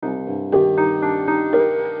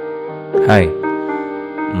Hi,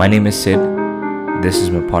 my name is Sid. This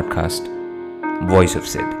is my podcast, Voice of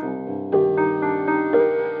Sid.